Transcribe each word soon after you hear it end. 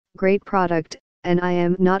great product, and I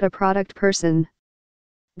am not a product person.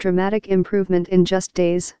 Dramatic improvement in just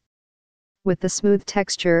days. With the smooth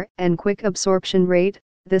texture and quick absorption rate,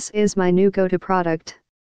 this is my new go-to product.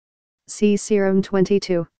 See Serum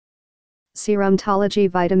 22. Serumtologie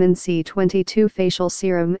Vitamin C22 Facial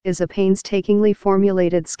Serum is a painstakingly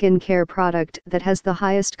formulated skincare product that has the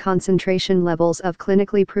highest concentration levels of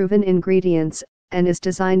clinically proven ingredients, and is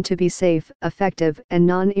designed to be safe, effective, and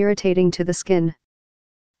non-irritating to the skin.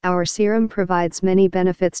 Our serum provides many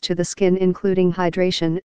benefits to the skin, including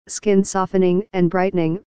hydration, skin softening and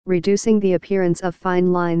brightening, reducing the appearance of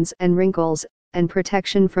fine lines and wrinkles, and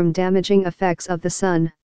protection from damaging effects of the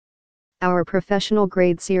sun. Our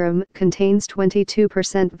professional-grade serum contains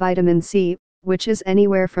 22% vitamin C, which is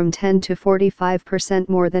anywhere from 10 to 45%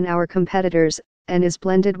 more than our competitors, and is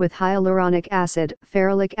blended with hyaluronic acid,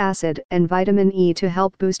 ferulic acid, and vitamin E to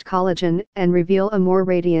help boost collagen and reveal a more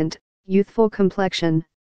radiant, youthful complexion.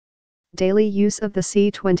 Daily use of the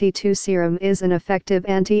C22 serum is an effective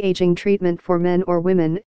anti-aging treatment for men or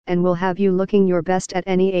women, and will have you looking your best at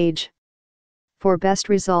any age. For best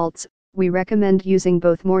results, we recommend using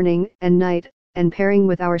both morning and night, and pairing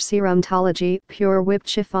with our Serumtologie Pure Whipped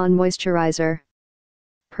Chiffon Moisturizer.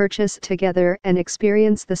 Purchase together and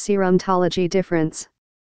experience the Serumtologie difference.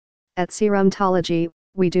 At Serumtologie,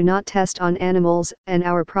 we do not test on animals, and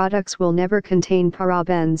our products will never contain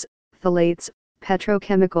parabens, phthalates,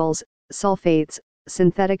 petrochemicals, sulfates,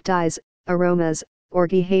 synthetic dyes, aromas, or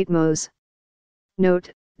GHMOs.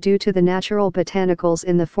 Note: due to the natural botanicals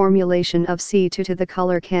in the formulation of C2, the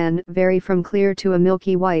color can vary from clear to a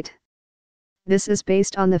milky white. This is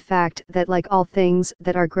based on the fact that, like all things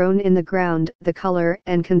that are grown in the ground, the color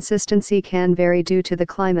and consistency can vary due to the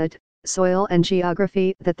climate, soil and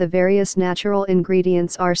geography that the various natural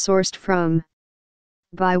ingredients are sourced from.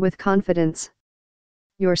 Buy with confidence.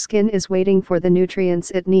 Your skin is waiting for the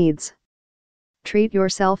nutrients it needs. Treat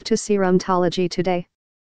yourself to Serumtologie today.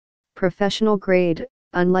 Professional grade.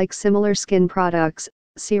 Unlike similar skin products,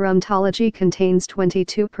 Serumtologie contains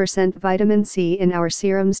 22% vitamin C in our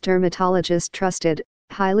serums. Dermatologist trusted,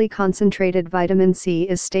 highly concentrated vitamin C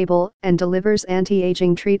is stable and delivers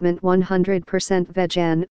anti-aging treatment 100%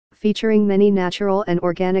 vegan, featuring many natural and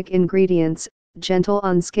organic ingredients, gentle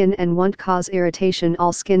on skin and won't cause irritation.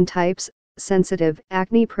 All skin types, sensitive,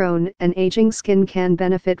 acne-prone, and aging skin can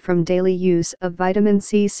benefit from daily use of vitamin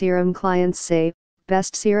C serum. Clients say,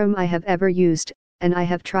 "Best serum I have ever used, and I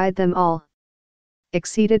have tried them all.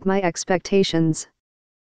 Exceeded my expectations."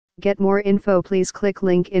 Get more info, please click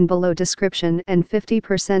link in below description, and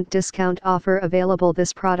 50% discount offer available.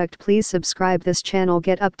 This product. Please subscribe this channel,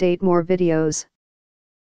 get update more videos.